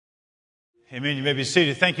Amen. You may be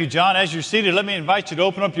seated. Thank you, John. As you're seated, let me invite you to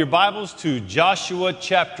open up your Bibles to Joshua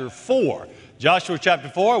chapter 4. Joshua chapter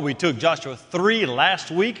 4, we took Joshua 3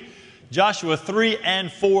 last week. Joshua 3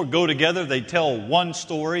 and 4 go together. They tell one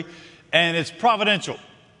story, and it's providential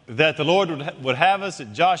that the Lord would have us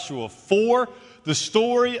at Joshua 4, the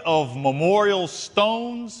story of memorial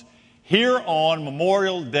stones here on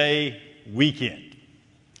Memorial Day weekend.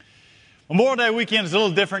 Memorial Day weekend is a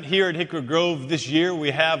little different here at Hickory Grove this year.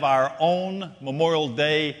 We have our own Memorial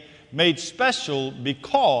Day made special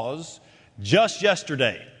because just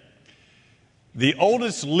yesterday, the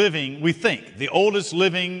oldest living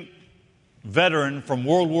veteran from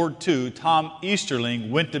World War II, Tom Easterling,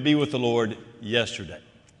 went to be with the Lord yesterday.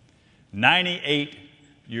 98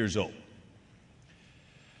 years old.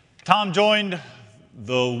 Tom joined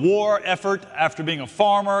the war effort after being a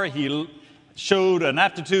farmer. He showed an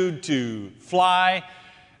aptitude to fly.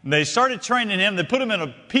 And they started training him. They put him in a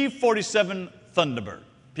P-47 Thunderbird.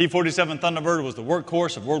 P-47 Thunderbird was the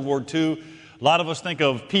workhorse of World War II. A lot of us think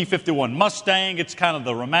of P-51 Mustang. It's kind of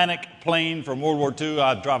the romantic plane from World War II.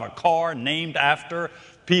 I drive a car named after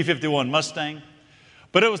P-51 Mustang.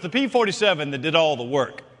 But it was the P-47 that did all the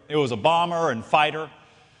work. It was a bomber and fighter,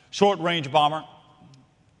 short-range bomber.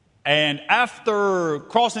 And after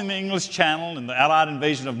crossing the English Channel and the Allied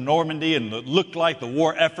invasion of Normandy, and it looked like the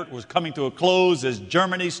war effort was coming to a close as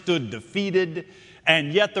Germany stood defeated,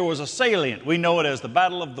 and yet there was a salient. We know it as the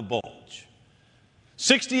Battle of the Bulge.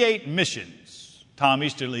 68 missions Tom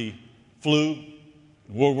Easterling flew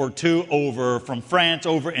in World War II from France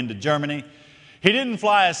over into Germany. He didn't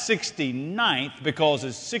fly a 69th because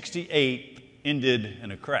his 68th ended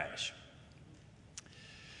in a crash.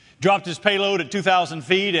 Dropped his payload at 2,000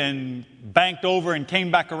 feet and banked over and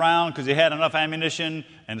came back around because he had enough ammunition.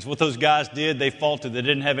 And it's what those guys did. They faltered. They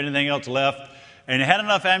didn't have anything else left. And he had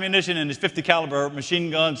enough ammunition in his .50 caliber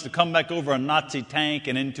machine guns to come back over a Nazi tank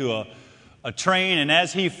and into a train. And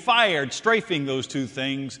as he fired, strafing those two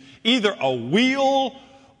things, either a wheel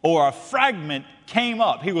or a fragment came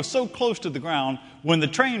up. He was so close to the ground, when the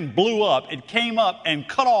train blew up, it came up and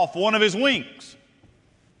cut off one of his wings.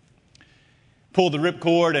 Pulled the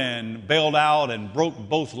ripcord and bailed out and broke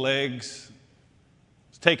both legs.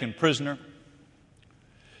 Was taken prisoner.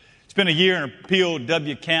 Spent a year in a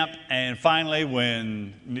POW camp, and finally,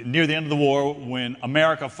 near the end of the war, when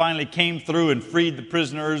America finally came through and freed the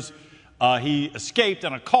prisoners, he escaped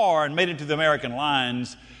in a car and made it to the American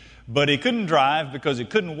lines, but he couldn't drive because he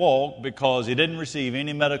couldn't walk because he didn't receive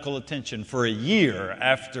any medical attention for a year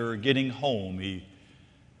after getting home. He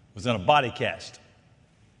was in a body cast.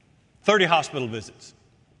 30 hospital visits.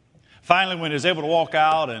 Finally, when he was able to walk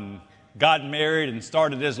out and got married and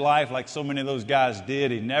started his life like so many of those guys did,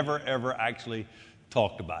 he never, ever actually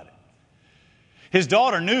talked about it. His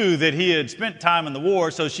daughter knew that he had spent time in the war,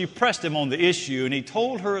 so she pressed him on the issue, and he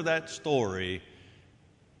told her that story,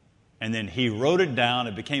 and then he wrote it down.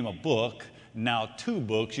 It became a book, now 2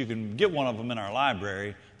 books. You can get one of them in our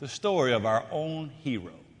library, the story of our own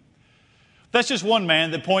hero. That's just one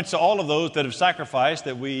man that points to all of those that have sacrificed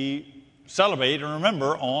that we celebrate and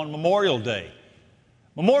remember on Memorial Day.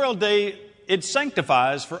 Memorial Day, it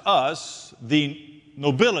sanctifies for us the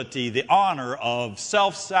nobility, the honor of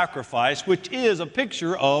self-sacrifice, which is a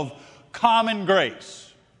picture of common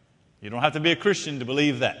grace. You don't have to be a Christian to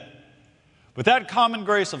believe that. But that common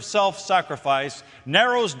grace of self-sacrifice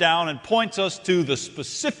narrows down and points us to the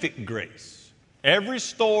specific grace. Every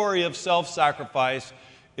story of self-sacrifice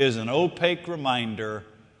is an opaque reminder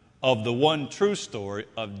of the one true story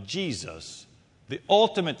of Jesus, the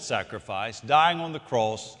ultimate sacrifice, dying on the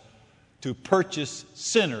cross to purchase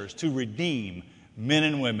sinners, to redeem men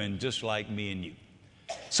and women just like me and you.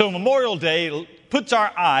 So Memorial Day puts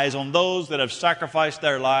our eyes on those that have sacrificed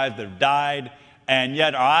their lives, that have died, and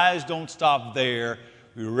yet our eyes don't stop there.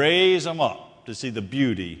 We raise them up to see the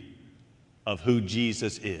beauty of who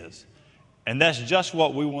Jesus is. And that's just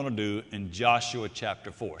what we want to do in Joshua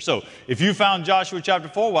chapter 4. So if you found Joshua chapter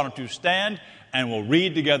 4, why don't you stand and we'll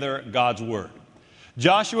read together God's Word.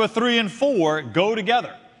 Joshua 3 and 4 go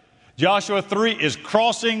together. Joshua 3 is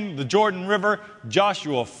crossing the Jordan River.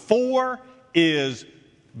 Joshua 4 is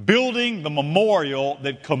building the memorial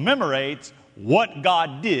that commemorates what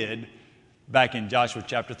God did back in Joshua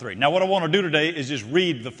chapter 3. Now what I want to do today is just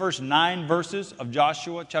read the first 9 verses of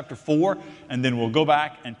Joshua chapter 4, and then we'll go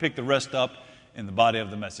back and pick the rest up in the body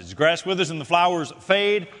of the message. The grass withers and the flowers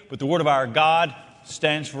fade, but the word of our God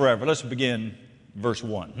stands forever. Let's begin verse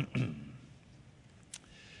 1.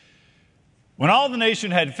 When all the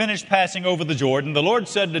nation had finished passing over the Jordan, the Lord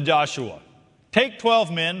said to Joshua, "Take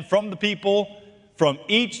 12 men from the people, from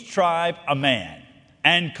each tribe a man,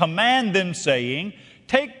 and command them, saying,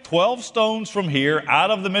 take 12 stones from here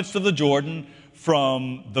out of the midst of the Jordan,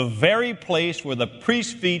 from the very place where the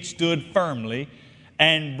priest's feet stood firmly,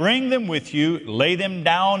 and bring them with you, lay them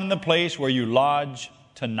down in the place where you lodge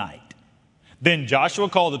tonight. Then Joshua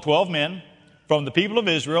called the 12 men from the people of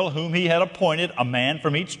Israel, whom he had appointed, a man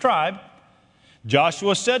from each tribe.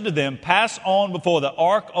 Joshua said to them, pass on before the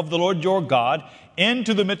ark of the Lord your God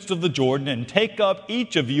into the midst of the Jordan, and take up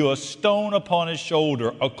each of you a stone upon his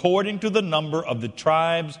shoulder, according to the number of the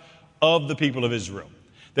tribes of the people of Israel,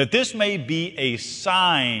 that this may be a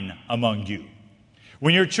sign among you.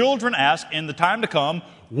 When your children ask in the time to come,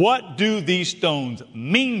 what do these stones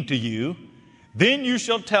mean to you? Then you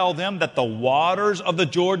shall tell them that the waters of the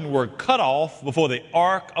Jordan were cut off before the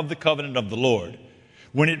ark of the covenant of the Lord.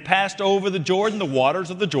 When it passed over the Jordan, the waters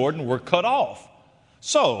of the Jordan were cut off.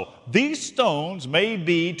 So these stones may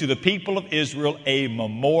be to the people of Israel a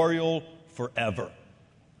memorial forever.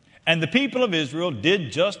 And the people of Israel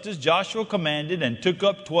did just as Joshua commanded, and took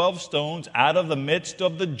up 12 stones out of the midst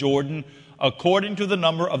of the Jordan, according to the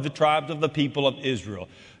number of the tribes of the people of Israel,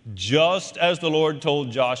 just as the Lord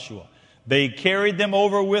told Joshua. They carried them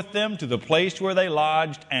over with them to the place where they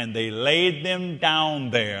lodged, and they laid them down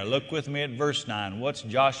there. Look with me at verse 9. What's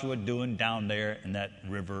Joshua doing down there in that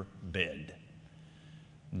river bed?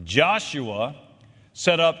 Joshua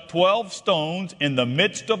set up 12 stones in the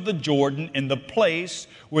midst of the Jordan, in the place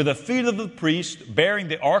where the feet of the priest bearing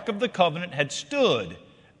the ark of the covenant had stood.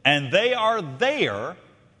 And they are there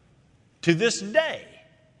to this day.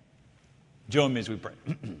 Join me as we pray.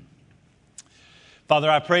 Father,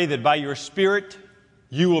 I pray that by your Spirit,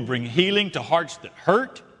 you will bring healing to hearts that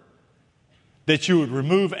hurt, that you would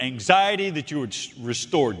remove anxiety, that you would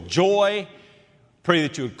restore joy. Pray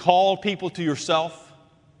that you would call people to yourself.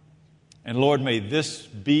 And Lord, may this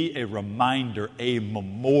be a reminder, a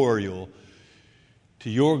memorial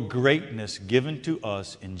to your greatness given to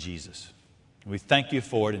us in Jesus. We thank you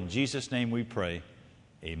for it. In Jesus' name we pray.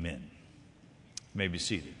 Amen. You may be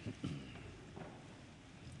seated.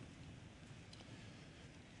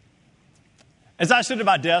 As I sit at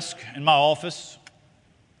my desk in my office,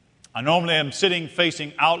 I normally am sitting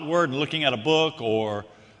facing outward and looking at a book or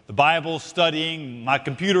the Bible, studying. My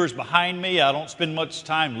computer is behind me. I don't spend much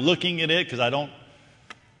time looking at it because I don't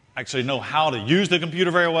actually know how to use the computer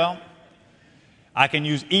very well. I can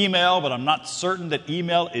use email, but I'm not certain that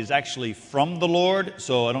email is actually from the Lord,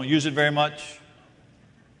 so I don't use it very much.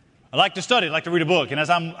 I like to study, I like to read a book, and as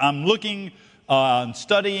I'm looking and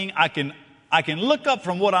studying, I can look up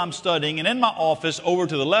from what I'm studying, and in my office, over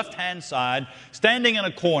to the left-hand side, standing in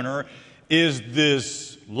a corner, is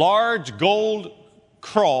this large gold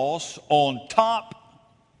cross on top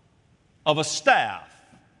of a staff.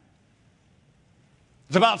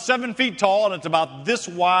 It's about 7 feet tall, and it's about this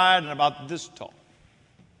wide and about this tall.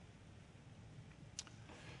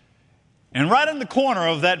 And right in the corner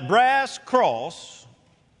of that brass cross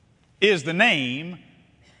is the name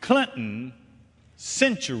Clinton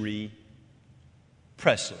Century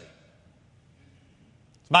Presley.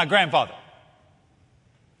 It's my grandfather.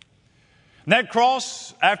 And that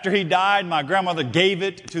cross, after he died, my grandmother gave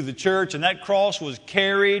it to the church, and that cross was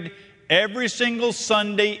carried every single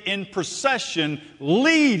Sunday in procession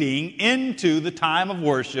leading into the time of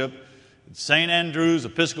worship at St. Andrew's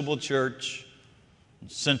Episcopal Church on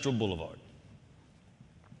Central Boulevard.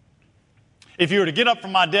 If you were to get up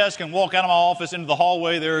from my desk and walk out of my office into the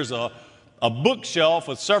hallway, there's a bookshelf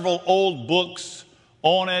with several old books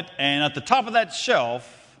on it, and at the top of that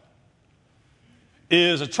shelf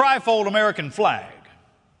is a trifold American flag.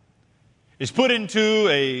 It's put into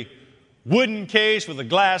a wooden case with a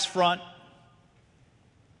glass front.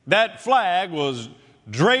 That flag was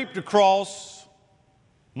draped across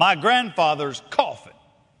my grandfather's coffin.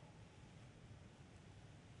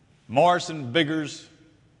 Morrison Biggers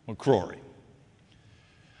McCrory.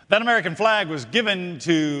 That American flag was given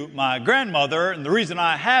to my grandmother, and the reason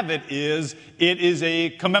I have it is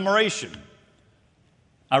a commemoration.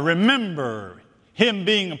 I remember him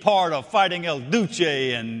being a part of fighting El Duce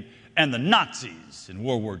and the Nazis in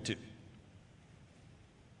World War II.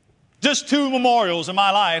 Just two memorials in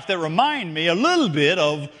my life that remind me a little bit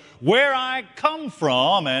of where I come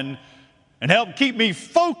from and help keep me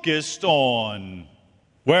focused on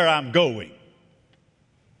where I'm going.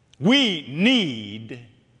 We need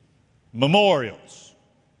memorials.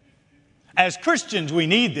 As Christians, we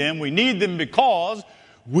need them. We need them because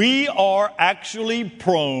we are actually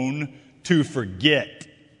prone to forget.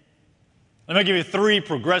 Let me give you 3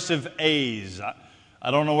 progressive A's.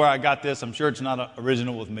 I don't know where I got this. I'm sure it's not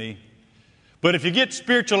original with me. But if you get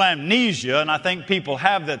spiritual amnesia, and I think people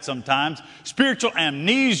have that sometimes, spiritual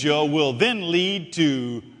amnesia will then lead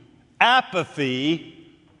to apathy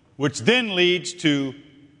which then leads to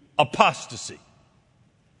apostasy.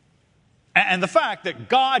 And the fact that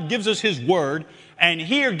God gives us His Word, and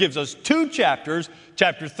here gives us 2 chapters,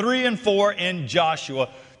 chapter 3 and 4 in Joshua,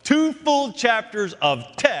 2 full chapters of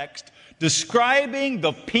text describing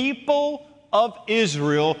the people of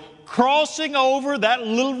Israel crossing over that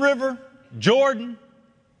little river, Jordan,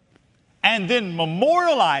 and then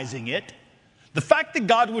memorializing it. The fact that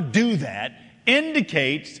God would do that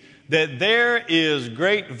indicates that there is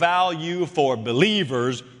great value for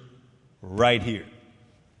believers right here.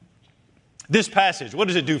 This passage, what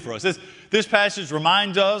does it do for us? This passage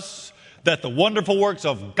reminds us that the wonderful works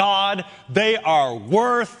of God, they are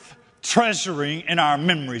worth treasuring in our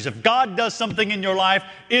memories. If God does something in your life,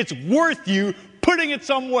 it's worth you putting it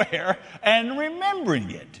somewhere and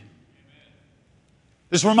remembering it.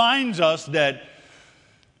 This reminds us that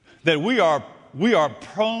we are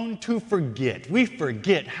prone to forget. We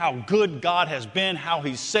forget how good God has been, how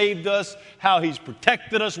He's saved us, how He's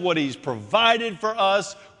protected us, what He's provided for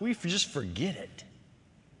us. We just forget it.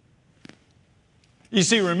 You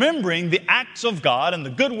see, remembering the acts of God and the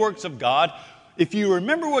good works of God, if you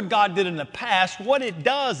remember what God did in the past, what it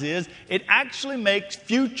does is it actually makes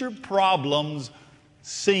future problems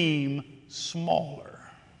seem smaller.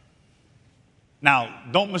 Now,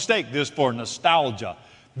 don't mistake this for nostalgia.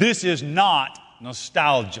 This is not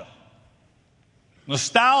nostalgia.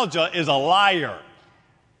 Nostalgia is a liar.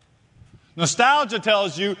 Nostalgia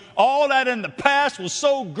tells you all that in the past was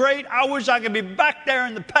so great, I wish I could be back there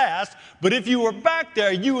in the past. But if you were back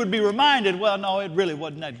there, you would be reminded, well, no, it really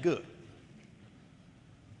wasn't that good.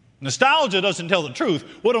 Nostalgia doesn't tell the truth.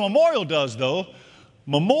 What a memorial does, though,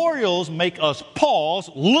 memorials make us pause,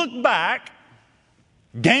 look back,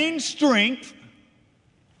 gain strength,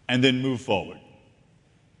 and then move forward.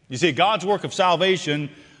 You see, God's work of salvation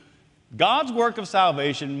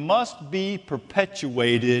must be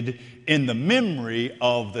perpetuated in the memory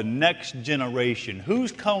of the next generation.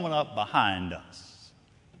 Who's coming up behind us?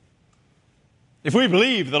 If we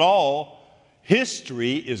believe that all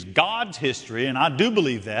history is God's history, and I do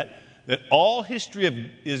believe that all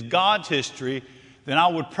history is God's history, then I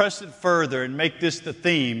would press it further and make this the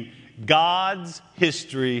theme. God's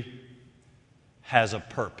history has a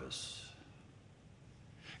purpose.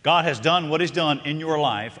 God has done what He's done in your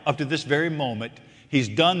life up to this very moment. He's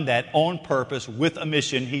done that on purpose with a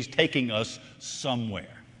mission. He's taking us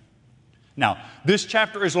somewhere. Now, this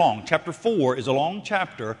chapter is long. Chapter 4 is a long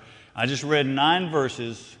chapter. I just read 9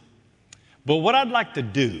 verses. But what I'd like to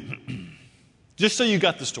do, just so you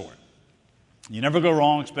got the story. You never go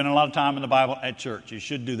wrong spending a lot of time in the Bible at church. You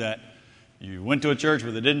should do that. You went to a church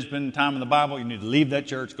where they didn't spend time in the Bible. You need to leave that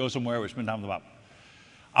church, go somewhere where you spend time in the Bible.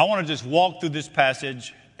 I want to just walk through this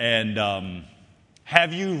passage and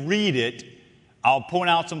have you read it. I'll point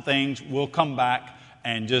out some things. We'll come back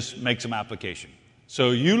and just make some application. So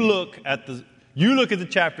you look at the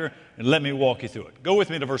chapter and let me walk you through it. Go with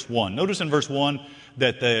me to verse 1. Notice in verse 1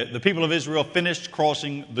 that the people of Israel finished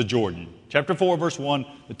crossing the Jordan. Chapter 4, verse 1,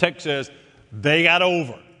 the text says, they got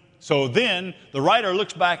over. So then the writer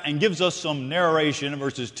looks back and gives us some narration in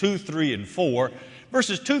verses 2, 3, and 4.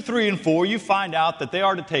 Verses 2, 3, and 4, you find out that they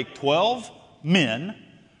are to take 12 men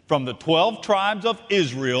from the 12 tribes of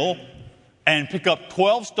Israel and pick up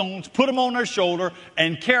 12 stones, put them on their shoulder,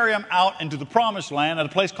 and carry them out into the promised land at a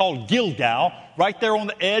place called Gilgal, right there on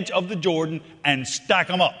the edge of the Jordan, and stack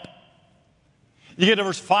them up. You get to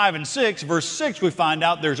verse 5 and 6. Verse 6, we find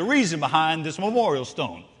out there's a reason behind this memorial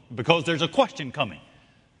stone, because there's a question coming.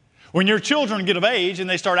 When your children get of age and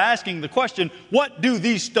they start asking the question, what do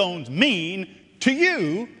these stones mean to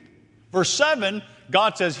you? Verse 7,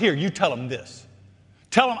 God says, here, you tell them this.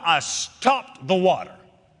 Tell them I stopped the water,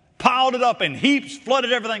 piled it up in heaps,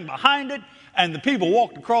 flooded everything behind it, and the people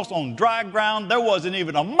walked across on dry ground. There wasn't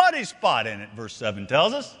even a muddy spot in it, verse 7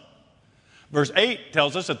 tells us. Verse 8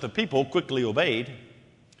 tells us that the people quickly obeyed.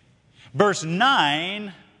 Verse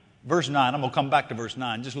 9, I'm going to come back to verse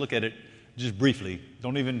 9. Just look at it just briefly.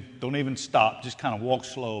 Don't even stop. Just kind of walk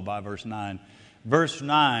slow by verse 9. Verse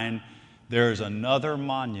 9, there's another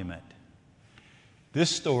monument. This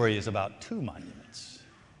story is about 2 monuments.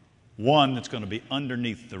 One that's going to be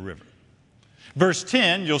underneath the river. Verse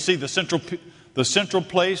 10, you'll see the central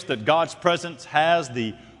place that God's presence has,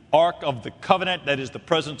 the Ark of the Covenant, that is the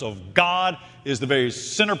presence of God, is the very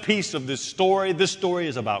centerpiece of this story. This story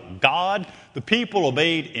is about God. The people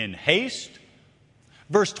obeyed in haste.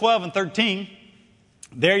 Verse 12 and 13,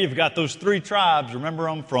 there you've got those 3 tribes. Remember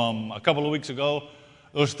them from a couple of weeks ago?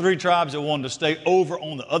 Those 3 tribes that wanted to stay over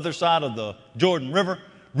on the other side of the Jordan River.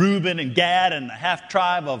 Reuben and Gad and the half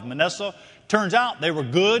tribe of Manasseh. Turns out they were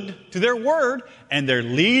good to their word, and they're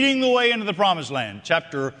leading the way into the promised land.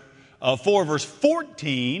 Chapter 4, verse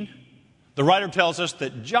 14, the writer tells us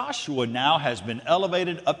that Joshua now has been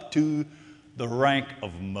elevated up to the rank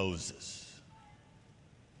of Moses.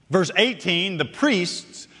 Verse 18, the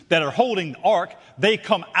priests that are holding the ark, they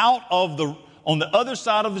come out of on the other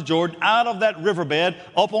side of the Jordan, out of that riverbed,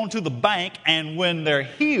 up onto the bank, and when their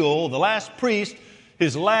heel, the last priest,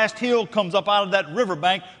 his last heel comes up out of that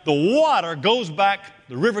riverbank, the water goes back,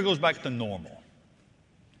 the river goes back to normal.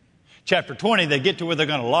 Chapter 20, they get to where they're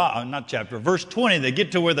going to lodge, verse 20, they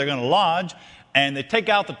get to where they're going to lodge, and they take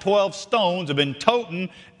out the 12 stones that have been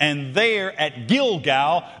toten, and there at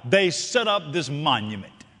Gilgal, they set up this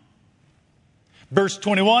monument. Verse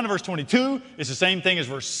 21 and verse 22 is the same thing as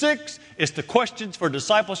verse 6. It's the questions for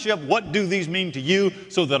discipleship. What do these mean to you?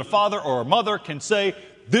 So that a father or a mother can say,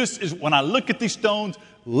 this is, when I look at these stones,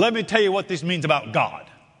 let me tell you what this means about God.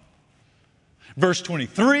 Verse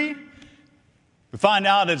 23, we find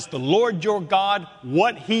out it's the Lord your God,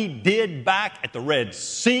 what he did back at the Red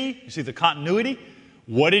Sea. You see the continuity?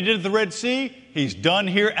 What he did at the Red Sea, he's done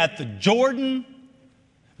here at the Jordan.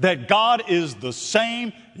 That God is the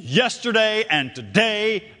same yesterday and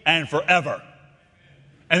today and forever.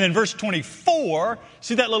 And then verse 24,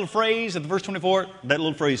 see that little phrase at verse 24? That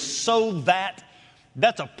little phrase, so that,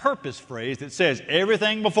 that's a purpose phrase that says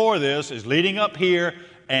everything before this is leading up here,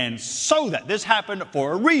 and so that, this happened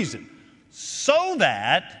for a reason. So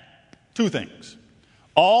that, two things.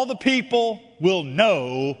 All the people will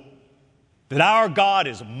know that our God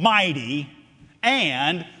is mighty,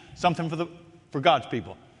 and something for God's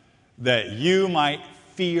people, that you might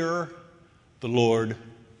fear the Lord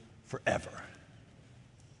forever.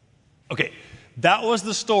 Okay, that was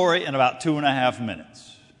the story in about 2.5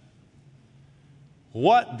 minutes.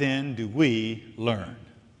 What then do we learn?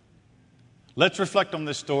 Let's reflect on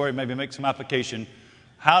this story, maybe make some application.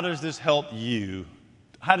 How does this help you?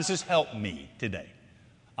 How does this help me today?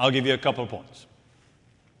 I'll give you a couple of points.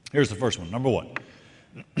 Here's the first one. Number one,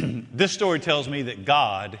 this story tells me that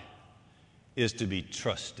God is to be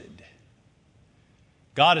trusted.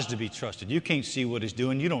 God is to be trusted. You can't see what he's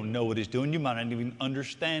doing. You don't know what he's doing. You might not even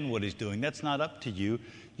understand what he's doing. That's not up to you.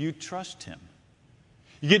 You trust him.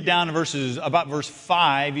 You get down to about verse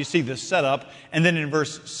 5, you see the setup. And then in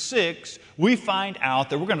verse 6, we find out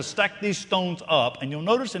that we're going to stack these stones up. And you'll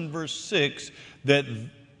notice in verse 6 that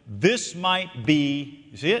this might be,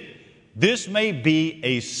 you see it? This may be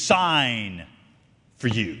a sign for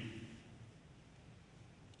you.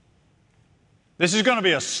 This is going to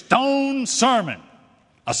be a stone sermon.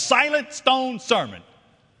 A silent stone sermon.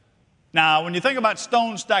 Now, when you think about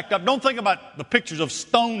stones stacked up, don't think about the pictures of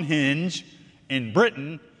Stonehenge in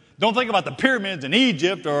Britain. Don't think about the pyramids in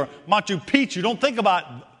Egypt or Machu Picchu. Don't think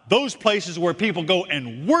about those places where people go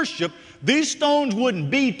and worship. These stones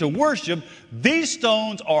wouldn't be to worship. These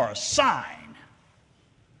stones are a sign.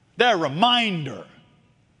 They're a reminder.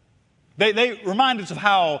 They remind us of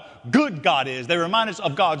how good God is. They remind us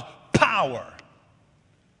of God's power.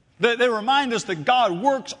 They remind us that God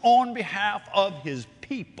works on behalf of his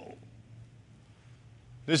people.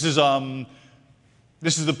 This is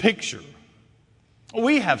the picture.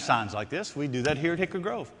 We have signs like this. We do that here at Hickory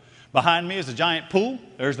Grove. Behind me is a giant pool.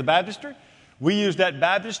 There's the baptistry. We use that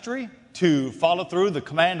baptistry to follow through the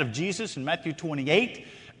command of Jesus in Matthew 28.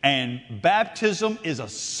 And baptism is a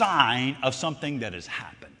sign of something that has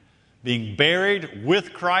happened. Being buried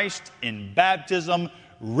with Christ in baptism,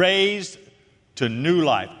 raised to new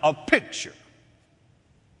life, a picture.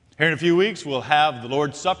 Here in a few weeks, we'll have the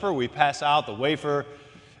Lord's Supper. We pass out the wafer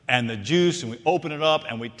and the juice, and we open it up,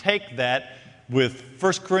 and we take that with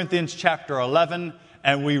 1 Corinthians chapter 11,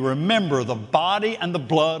 and we remember the body and the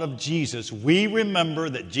blood of Jesus. We remember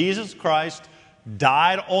that Jesus Christ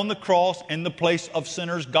died on the cross in the place of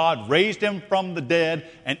sinners. God raised him from the dead,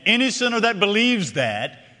 and any sinner that believes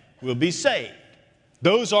that will be saved.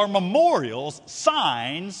 Those are memorials,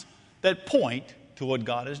 signs that point to what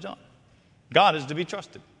God has done. God is to be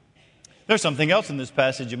trusted. There's something else in this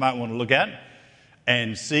passage you might want to look at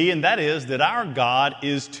and see, and that is that our God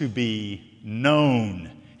is to be known.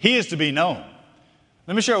 He is to be known.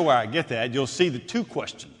 Let me show you where I get that. You'll see the two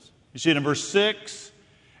questions. You see it in verse 6,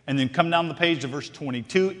 and then come down the page to verse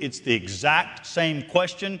 22. It's the exact same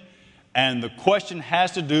question, and the question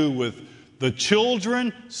has to do with the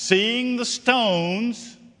children seeing the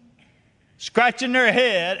stones, scratching their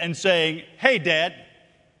head and saying, hey, Dad,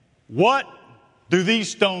 what do these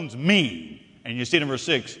stones mean? And you see it in verse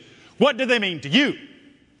 6. What do they mean to you?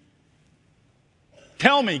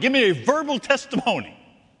 Tell me, give me a verbal testimony.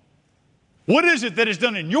 What is it that is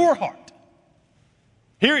done in your heart?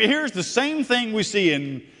 Here's the same thing we see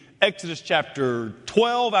Exodus chapter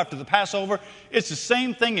 12 after the Passover. It's the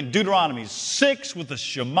same thing in Deuteronomy 6 with the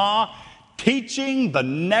Shema, teaching the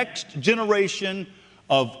next generation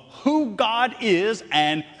of who God is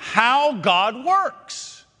and how God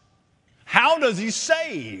works. How does He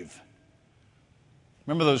save?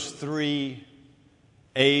 Remember those 3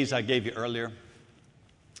 A's I gave you earlier?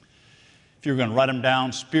 If you were going to write them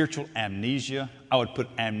down, spiritual amnesia, I would put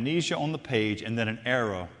amnesia on the page and then an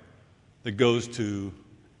arrow that goes to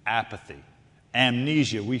apathy.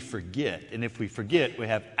 Amnesia, we forget. And if we forget, we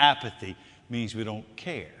have apathy, means we don't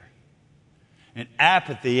care. And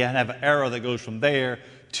apathy, I have an arrow that goes from there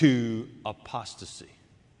to apostasy.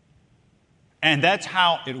 And that's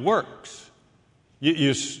how it works.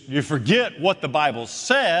 You forget what the Bible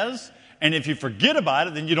says, and if you forget about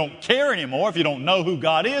it, then you don't care anymore. If you don't know who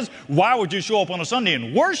God is, why would you show up on a Sunday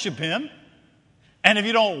and worship Him? And if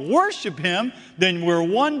you don't worship Him, then we're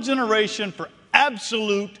one generation for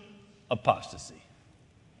absolute apostasy.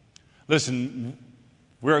 Listen,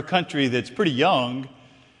 we're a country that's pretty young,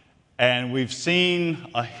 and we've seen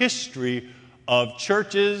a history of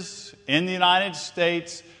churches in the United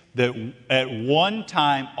States that at one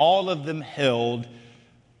time, all of them held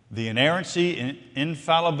the inerrancy and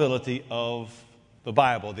infallibility of the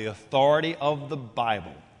Bible, the authority of the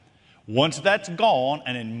Bible. Once that's gone,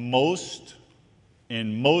 and in most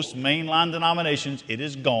mainline denominations, it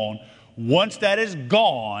is gone. Once that is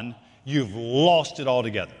gone, you've lost it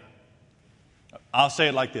altogether. I'll say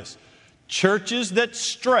it like this. Churches that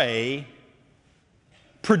stray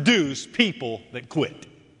produce people that quit.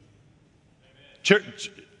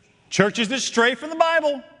 Churches that stray from the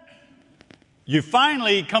Bible, you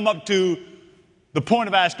finally come up to the point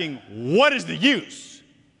of asking, what is the use?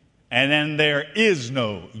 And then there is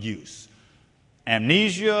no use.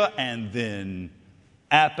 Amnesia, and then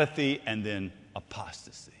apathy, and then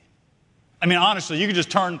apostasy. I mean, honestly, you could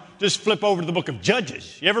just flip over to the book of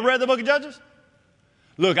Judges. You ever read the book of Judges?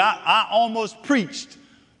 Look, I almost preached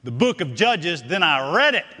the book of Judges, then I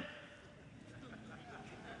read it.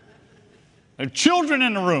 There are children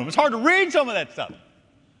in the room. It's hard to read some of that stuff.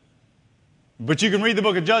 But you can read the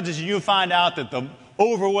book of Judges and you'll find out that the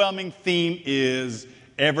overwhelming theme is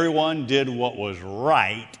everyone did what was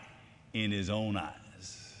right in his own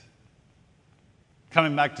eyes.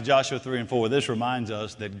 Coming back to Joshua 3 and 4, this reminds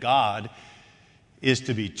us that God is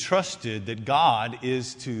to be trusted, that God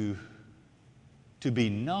is to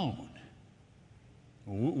be known.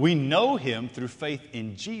 We know Him through faith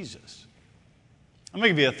in Jesus. I'm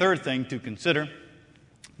going to give you a third thing to consider.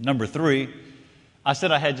 Number 3. I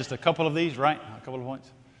said I had just a couple of these, right? A couple of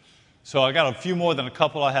points. So I got a few more than a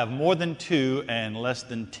couple. I have more than 2 and less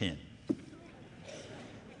than 10.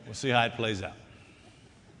 We'll see how it plays out.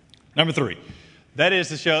 Number 3. That is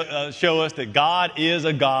to show us that God is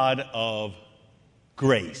a God of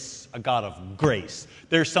grace. A God of grace.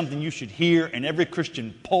 There's something you should hear in every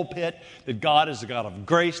Christian pulpit, that God is a God of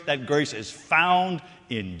grace. That grace is found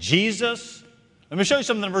in Jesus. Let me show you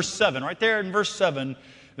something in verse 7. Right there in verse 7,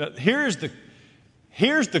 here's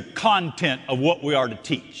the content of what we are to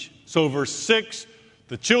teach. So verse 6,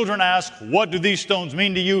 the children ask, what do these stones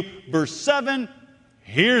mean to you? Verse 7,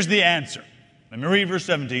 here's the answer. Let me read verse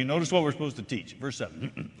 17. Notice what we're supposed to teach. Verse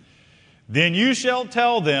 7. Then you shall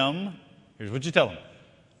tell them, here's what you tell them,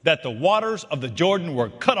 that the waters of the Jordan were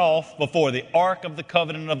cut off before the ark of the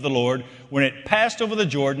covenant of the Lord. When it passed over the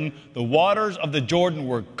Jordan, the waters of the Jordan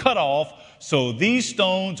were cut off, so these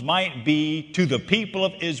stones might be to the people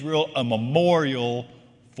of Israel a memorial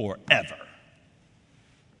forever.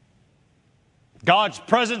 God's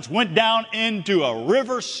presence went down into a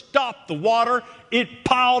river, stopped the water. It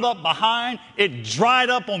piled up behind. It dried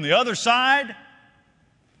up on the other side.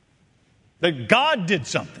 That God did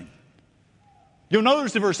something. You'll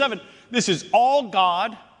notice in verse 7, this is all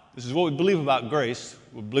God. This is what we believe about grace.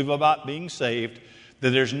 We believe about being saved.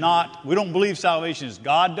 That we don't believe salvation is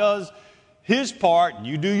God does His part and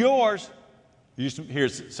you do yours. You hear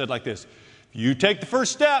it said like this. You take the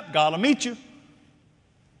first step, God will meet you.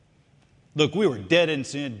 Look, we were dead in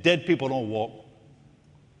sin. Dead people don't walk.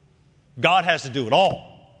 God has to do it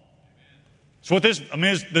all. So what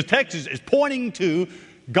the text is pointing to,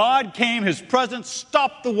 God came, His presence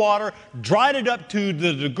stopped the water, dried it up to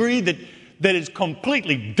the degree that it's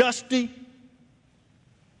completely dusty.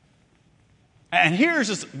 And here's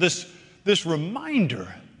this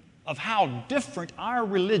reminder of how different our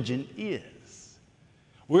religion is.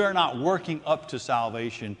 We are not working up to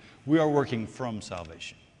salvation. We are working from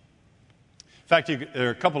salvation. In fact, there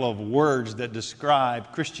are a couple of words that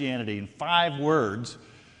describe Christianity in 5 words.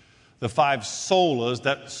 The 5 solas,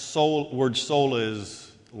 that word sola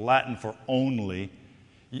is Latin for only.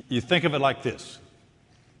 You think of it like this.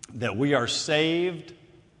 that we are saved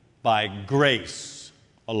by grace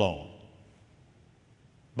alone,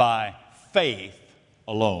 by faith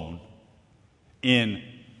alone, in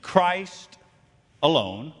Christ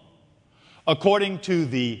alone, according to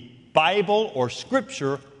the Bible or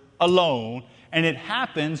Scripture alone, and it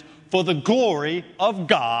happens for the glory of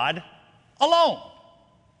God alone.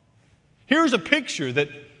 Here's a picture that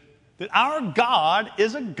our God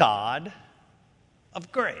is a God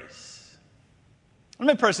of grace. Let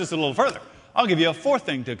me press this a little further. I'll give you a fourth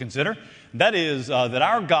thing to consider. That is that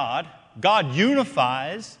our God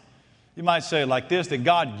unifies, you might say it like this, that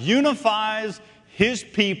God unifies His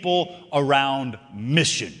people around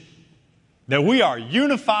mission. That we are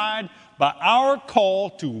unified by our call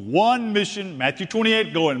to one mission, Matthew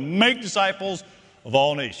 28, go and make disciples of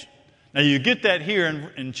all nations. Now you get that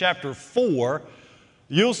here in chapter 4.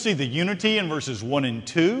 You'll see the unity in verses 1 and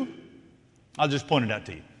 2. I'll just point it out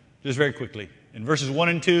to you, just very quickly. In verses 1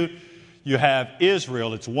 and 2, you have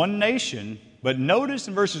Israel. It's one nation, but notice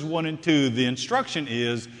in verses 1 and 2, the instruction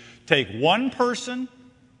is take one person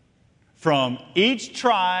from each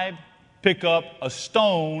tribe, pick up a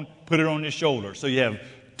stone, put it on his shoulder. So you have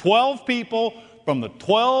 12 people from the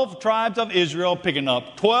 12 tribes of Israel picking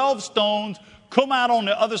up 12 stones, come out on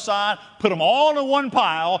the other side, put them all in one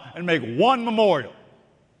pile, and make one memorial.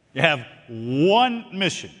 You have one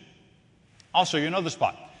mission. I'll show you another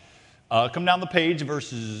spot. Come down the page,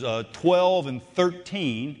 verses 12 and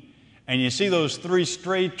 13, and you see those three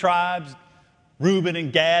stray tribes, Reuben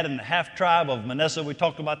and Gad and the half tribe of Manasseh. We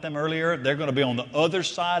talked about them earlier. They're going to be on the other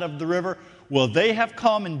side of the river. Well, they have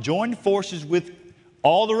come and joined forces with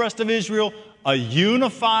all the rest of Israel, a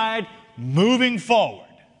unified moving forward.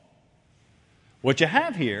 What you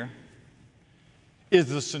have here is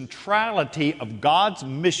the centrality of God's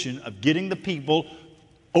mission of getting the people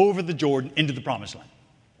over the Jordan into the Promised Land.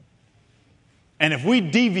 And if we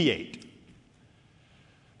deviate,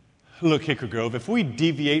 look, Hickory Grove, if we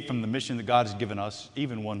deviate from the mission that God has given us,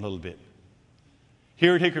 even one little bit,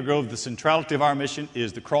 here at Hickory Grove, the centrality of our mission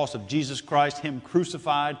is the cross of Jesus Christ, Him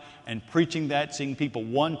crucified, and preaching that, seeing people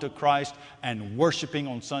won to Christ, and worshiping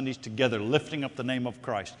on Sundays together, lifting up the name of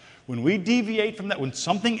Christ. When we deviate from that, when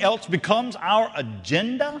something else becomes our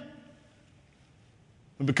agenda,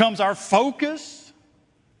 it becomes our focus,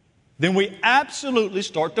 then we absolutely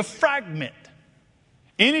start to fragment.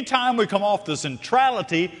 Anytime we come off the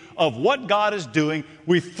centrality of what God is doing,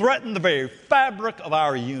 we threaten the very fabric of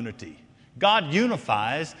our unity. God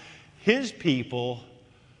unifies His people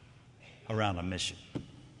around a mission.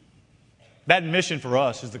 That mission for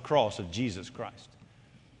us is the cross of Jesus Christ.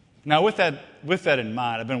 Now, with that in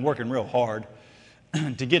mind, I've been working real hard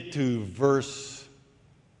to get to verse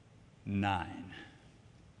 9.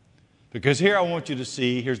 Because here I want you to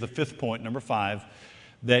see, here's the fifth point, number 5,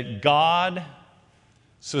 that God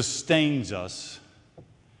sustains us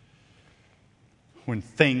when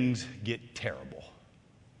things get terrible.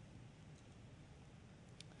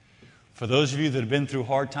 For those of you that have been through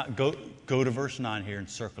hard times, go to verse 9 here and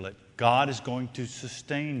circle it. God is going to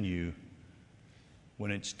sustain you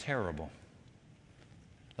when it's terrible.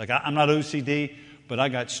 Like, I'm not OCD, but I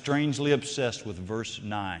got strangely obsessed with verse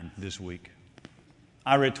 9 this week.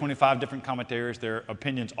 I read 25 different commentaries. There are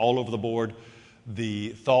opinions all over the board. The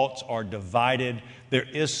thoughts are divided. There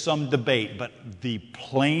is some debate, but the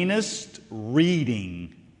plainest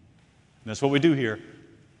reading, that's what we do here,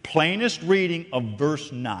 plainest reading of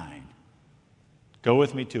verse 9. Go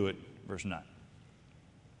with me to it, verse 9.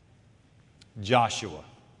 Joshua.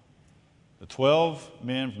 The 12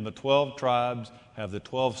 men from the 12 tribes have the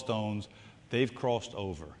 12 stones. They've crossed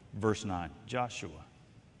over. Verse 9.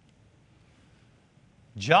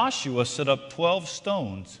 Joshua set up 12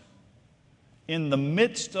 stones in the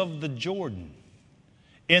midst of the Jordan,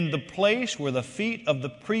 in the place where the feet of the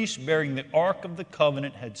priests bearing the Ark of the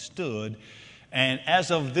Covenant had stood. And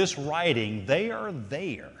as of this writing, they are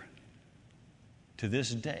there to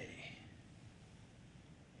this day.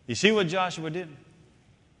 You see what Joshua did?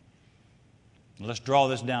 Let's draw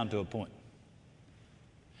this down to a point.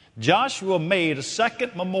 Joshua made a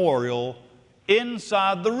second memorial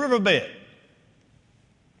inside the riverbed.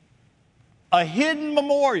 A hidden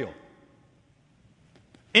memorial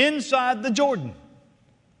inside the Jordan.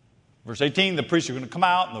 Verse 18, the priests are going to come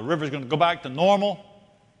out and the river is going to go back to normal.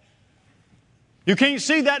 You can't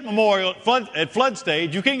see that memorial at flood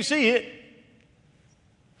stage. You can't see it.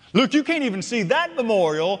 Look, you can't even see that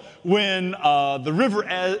memorial when the river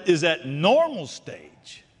is at normal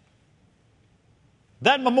stage.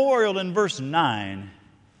 That memorial in verse 9,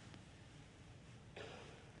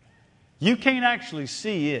 you can't actually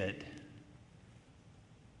see it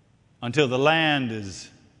until the land is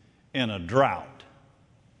in a drought.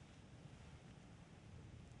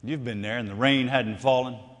 You've been there and the rain hadn't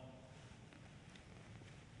fallen.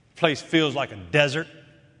 The place feels like a desert.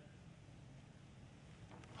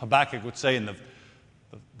 Habakkuk would say, and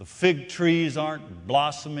the fig trees aren't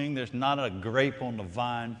blossoming. There's not a grape on the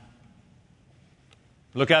vine.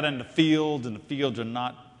 Look out in the fields, and the fields are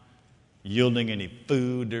not yielding any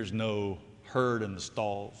food. There's no herd in the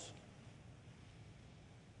stalls.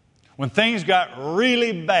 When things got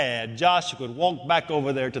really bad, Joshua could walk back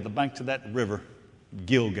over there to the banks of that river,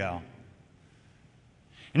 Gilgal.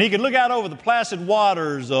 And he could look out over the placid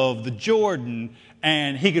waters of the Jordan,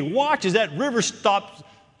 and he could watch as that river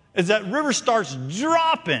starts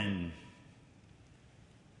dropping.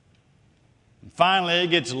 And finally, it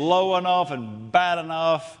gets low enough and bad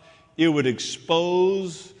enough, it would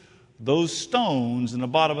expose those stones in the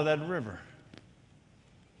bottom of that river.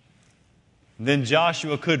 And then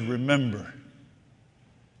Joshua could remember.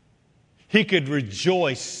 He could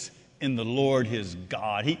rejoice in the Lord his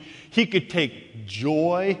God. He could take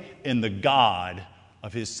joy in the God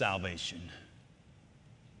of his salvation.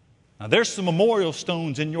 Now, there's some memorial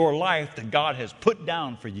stones in your life that God has put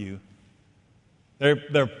down for you.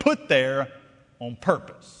 They're put there on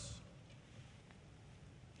purpose.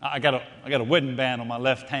 I got a wedding band on my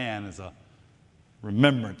left hand as a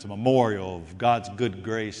remembrance, a memorial of God's good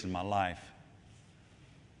grace in my life.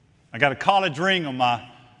 I got a college ring on my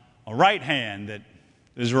right hand that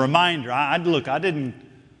is a reminder. I didn't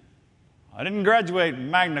graduate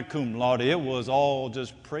magna cum laude. It was all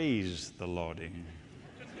just praise the Lord.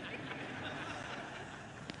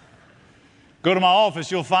 Go to my office,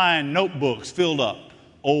 you'll find notebooks filled up.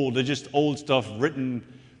 They're just old stuff,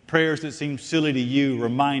 written prayers that seem silly to you,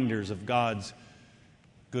 reminders of God's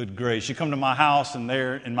good grace. You come to my house, and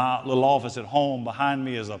there in my little office at home behind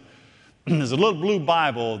me is there's a little blue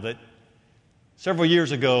Bible that several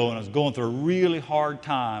years ago, when I was going through a really hard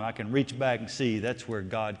time, I can reach back and see that's where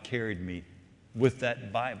God carried me with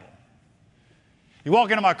that Bible. You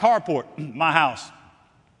walk into my carport, my house.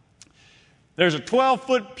 There's a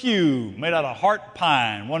 12-foot pew made out of heart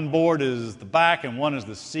pine. One board is the back and one is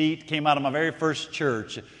the seat. Came out of my very first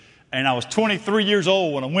church. And I was 23 years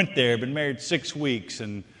old when I went there. Been married 6 weeks.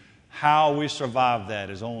 And how we survived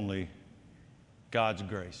that is only God's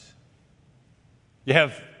grace. You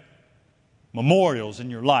have memorials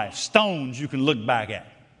in your life, stones you can look back at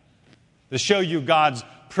to show you God's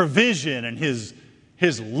provision and His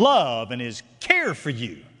love and His care for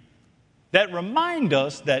you, that remind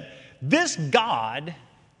us that this God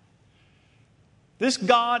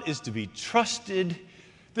is to be trusted.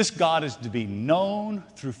 This God is to be known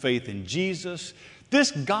through faith in Jesus.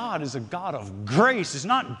 This God is a God of grace. He's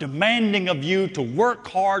not demanding of you to work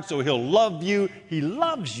hard so He'll love you. He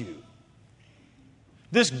loves you.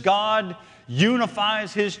 This God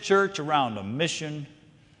unifies His church around a mission.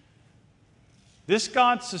 This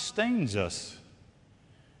God sustains us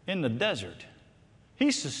in the desert.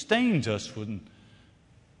 He sustains us when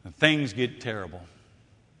things get terrible.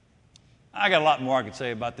 I got a lot more I could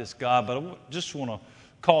say about this God, but I just want to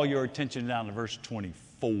call your attention down to verse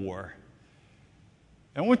 24.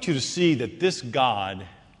 I want you to see that this God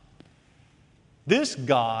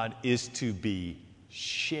is to be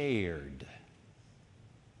shared.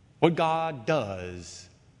 What God does,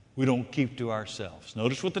 we don't keep to ourselves.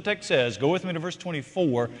 Notice what the text says. Go with me to verse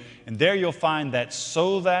 24, and there you'll find that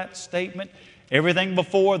so that statement. Everything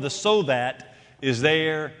before the so that is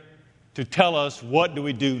there to tell us what do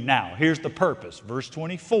we do now. Here's the purpose. Verse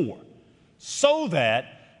 24. So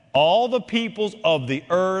that all the peoples of the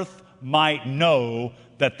earth might know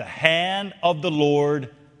that the hand of the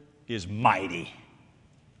Lord is mighty.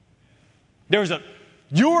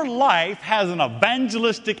 Your life has an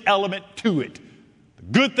evangelistic element to it. The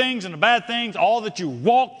good things and the bad things, all that you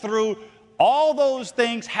walk through, all those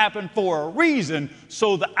things happen for a reason,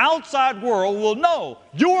 so the outside world will know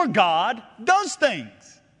your God does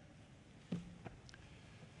things.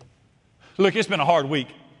 Look, it's been a hard week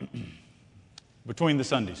between the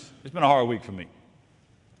Sundays. It's been a hard week for me.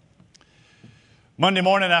 Monday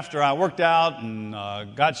morning after I worked out and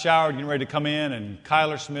got showered, getting ready to come in, and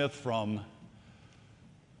Kyler Smith from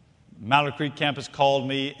Mallard Creek campus called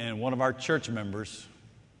me, and one of our church members,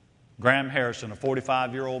 Graham Harrison, a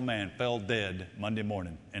 45-year-old man, fell dead Monday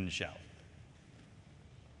morning in the shower.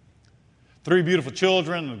 3 beautiful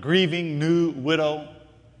children, a grieving new widow.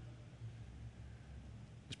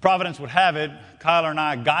 As Providence would have it, Kyler and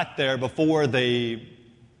I got there before they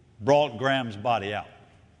brought Graham's body out.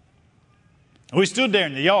 We stood there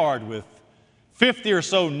in the yard with 50 or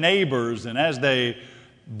so neighbors, and as they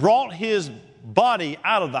brought his body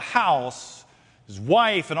out of the house, his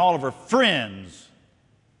wife and all of her friends,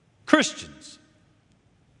 Christians,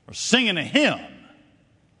 were singing a hymn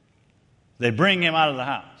They bring him out of the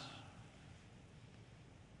house.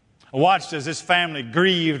 I watched as this family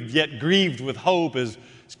grieved, yet grieved with hope, as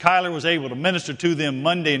Kyler was able to minister to them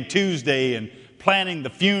Monday and Tuesday and planning the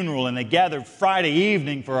funeral, and they gathered Friday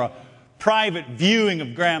evening for a private viewing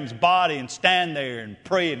of Graham's body and stand there and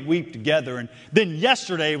pray and weep together. And then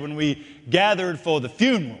yesterday when we gathered for the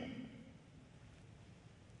funeral,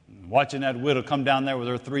 watching that widow come down there with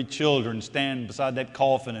her 3 children, stand beside that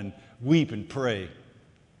coffin and weep and pray.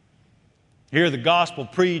 Hear the gospel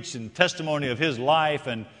preached and testimony of his life,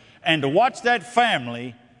 and to watch that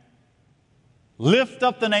family lift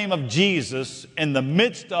up the name of Jesus in the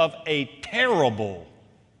midst of a terrible,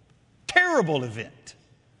 terrible event.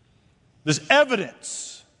 There's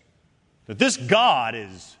evidence that this God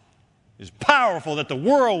is powerful, that the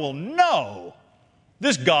world will know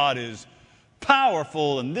this God is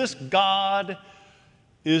powerful, and this God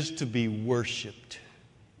is to be worshiped.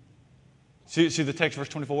 See the text, verse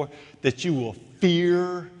 24? That you will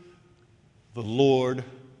fear the Lord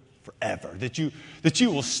forever. That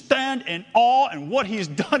you will stand in awe in what He's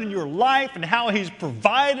done in your life and how He's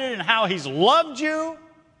provided and how He's loved you.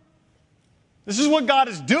 This is what God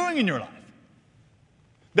is doing in your life.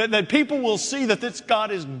 That people will see that this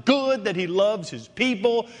God is good, that He loves His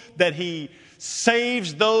people, that He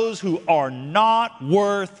saves those who are not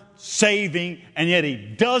worth saving, and yet He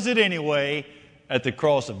does it anyway at the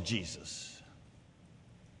cross of Jesus.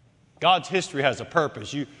 God's history has a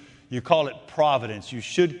purpose. You call it providence. You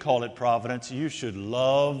should call it providence. You should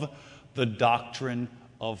love the doctrine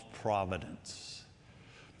of providence.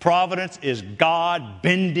 Providence is God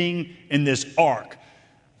bending in this arc.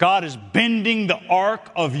 God is bending the arc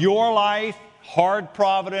of your life, hard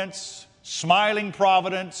providence, smiling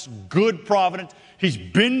providence, good providence. He's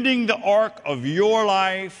bending the arc of your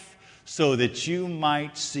life so that you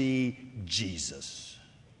might see Jesus.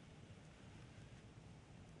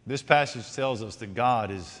 This passage tells us that God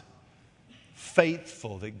is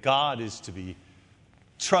faithful, that God is to be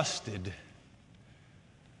trusted.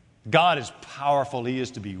 God is powerful. He is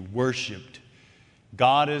to be worshiped.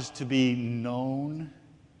 God is to be known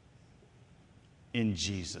in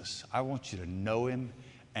Jesus. I want you to know Him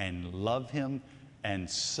and love Him and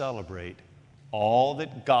celebrate all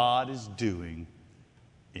that God is doing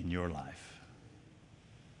in your life.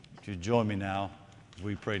 Would you join me now as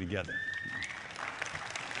we pray together?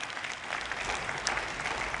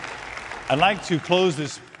 I'd like to close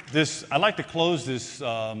this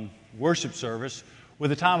worship service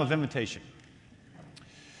with a time of invitation.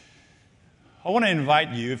 I want to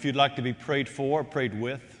invite you, if you'd like to be prayed for or prayed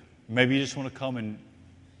with, maybe you just want to come and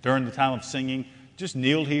during the time of singing, just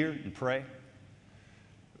kneel here and pray.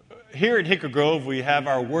 Here at Hickory Grove, we have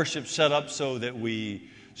our worship set up so that we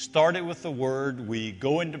start it with the Word, we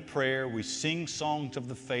go into prayer, we sing songs of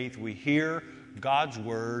the faith, we hear God's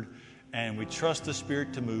Word, and we trust the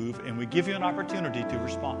Spirit to move, and we give you an opportunity to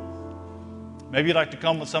respond. Maybe you'd like to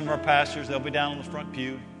come with some of our pastors. They'll be down on the front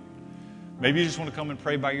pew. Maybe you just want to come and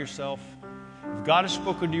pray by yourself. If God has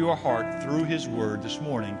spoken to your heart through His Word this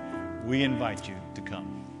morning, we invite you to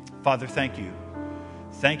come. Father, thank you.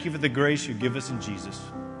 Thank you for the grace you give us in Jesus.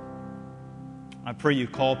 I pray you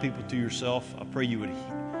call people to yourself. I pray you would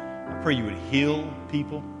heal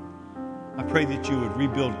people. I pray that you would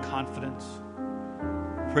rebuild confidence.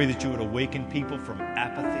 I pray that you would awaken people from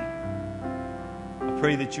apathy. I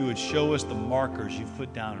pray that you would show us the markers you've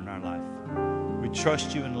put down in our life. We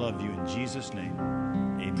trust you and love you in Jesus' name.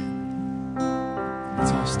 Amen.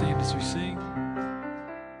 Let's all stand as we sing.